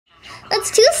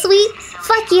That's too sweet.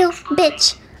 Fuck you,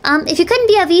 bitch. If you couldn't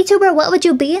be a VTuber, what would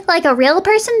you be? Like a real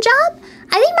person job?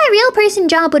 I think my real person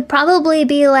job would probably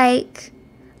be like...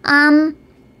 I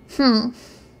was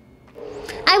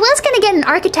gonna get an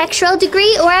architectural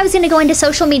degree, or I was gonna go into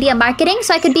social media marketing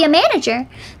so I could be a manager.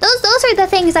 Those are the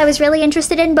things I was really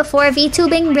interested in before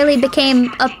VTubing really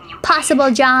became a possible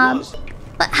job.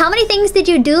 But how many things did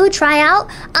you do, try out?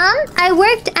 I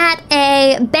worked at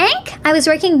a bank. I was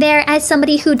working there as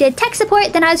somebody who did tech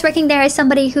support. Then I was working there as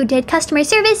somebody who did customer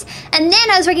service. And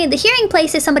then I was working at the hearing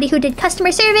place as somebody who did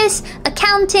customer service,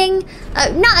 accounting.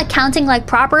 Not accounting like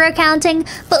proper accounting,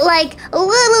 but like a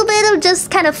little bit of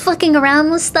just kind of fucking around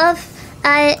with stuff.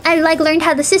 I like learned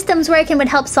how the systems work and would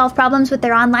help solve problems with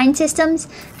their online systems.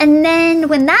 And then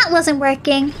when that wasn't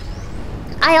working,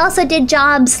 I also did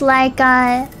jobs like,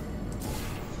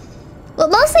 well,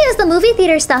 mostly it was the movie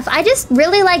theater stuff. I just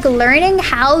really like learning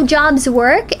how jobs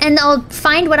work, and I'll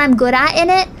find what I'm good at in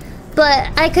it.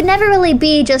 But I could never really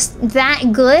be just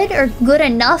that good or good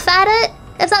enough at it,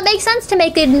 if that makes sense, to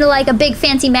make it into like a big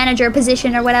fancy manager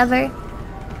position or whatever.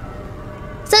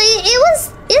 So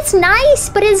it's nice,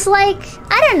 but it's like,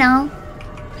 I don't know.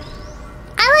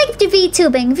 I like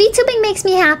VTubing. VTubing makes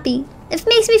me happy. It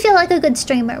makes me feel like a good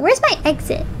streamer. Where's my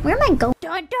exit? Where am I going?